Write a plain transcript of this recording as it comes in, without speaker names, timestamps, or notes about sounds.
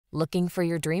Looking for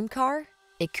your dream car?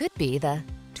 It could be the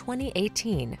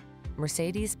 2018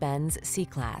 Mercedes-Benz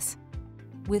C-Class.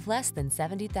 With less than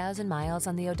 70,000 miles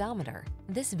on the odometer,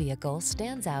 this vehicle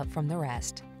stands out from the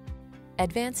rest.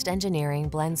 Advanced engineering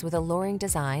blends with alluring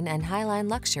design and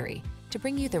highline luxury to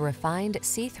bring you the refined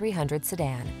C300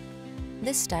 sedan.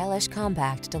 This stylish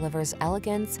compact delivers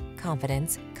elegance,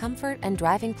 confidence, comfort, and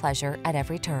driving pleasure at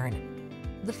every turn.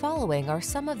 The following are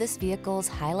some of this vehicle's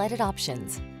highlighted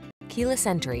options: keyless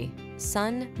entry,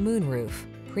 sun, moonroof,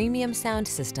 premium sound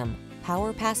system,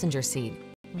 power passenger seat,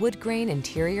 wood grain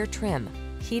interior trim,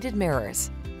 heated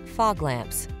mirrors, fog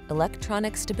lamps,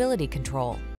 electronic stability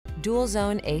control, dual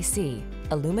zone AC,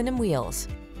 aluminum wheels.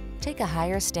 Take a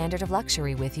higher standard of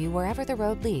luxury with you wherever the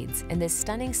road leads in this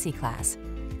stunning C-Class.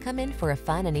 Come in for a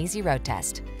fun and easy road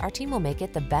test. Our team will make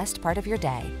it the best part of your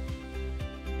day.